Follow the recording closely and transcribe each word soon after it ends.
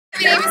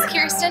My name is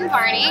Kiersten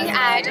Barney.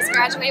 I just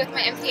graduated with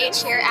my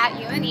MPH here at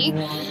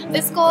UNE.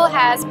 This school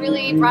has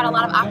really brought a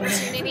lot of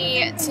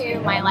opportunity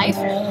to my life.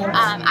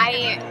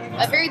 I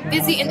am a very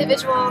busy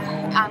individual.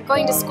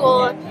 Going to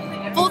school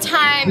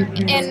full-time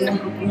in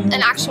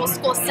an actual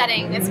school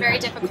setting is very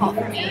difficult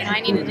for me. I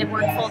needed to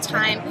work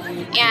full-time,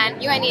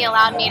 and UNE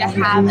allowed me to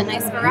have a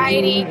nice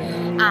variety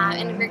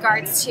in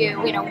regards to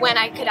when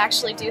I could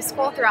actually do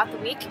school throughout the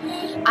week.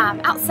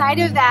 Outside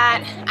of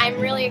that, I'm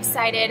really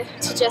excited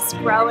to just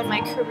grow in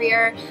my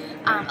career.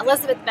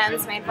 Elizabeth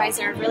Benz, my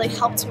advisor, really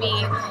helped me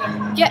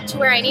get to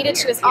where I needed.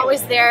 She was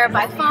always there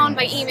by phone,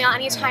 by email,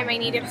 anytime I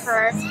needed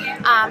her.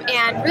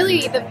 And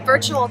really the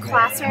virtual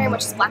classroom,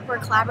 which is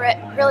Blackboard Collaborate,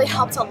 really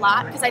helped a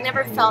lot because I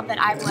never felt that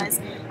I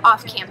was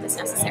off campus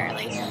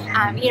necessarily.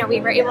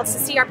 We were able to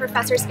see our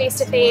professors face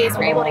to face, we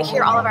were able to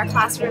hear all of our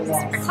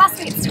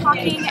classmates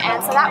talking,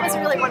 and so that was a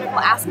really wonderful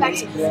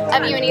aspect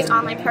of UNE's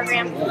online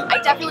program.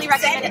 I definitely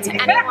recommend it to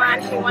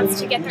anyone who wants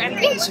to get their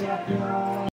MPH.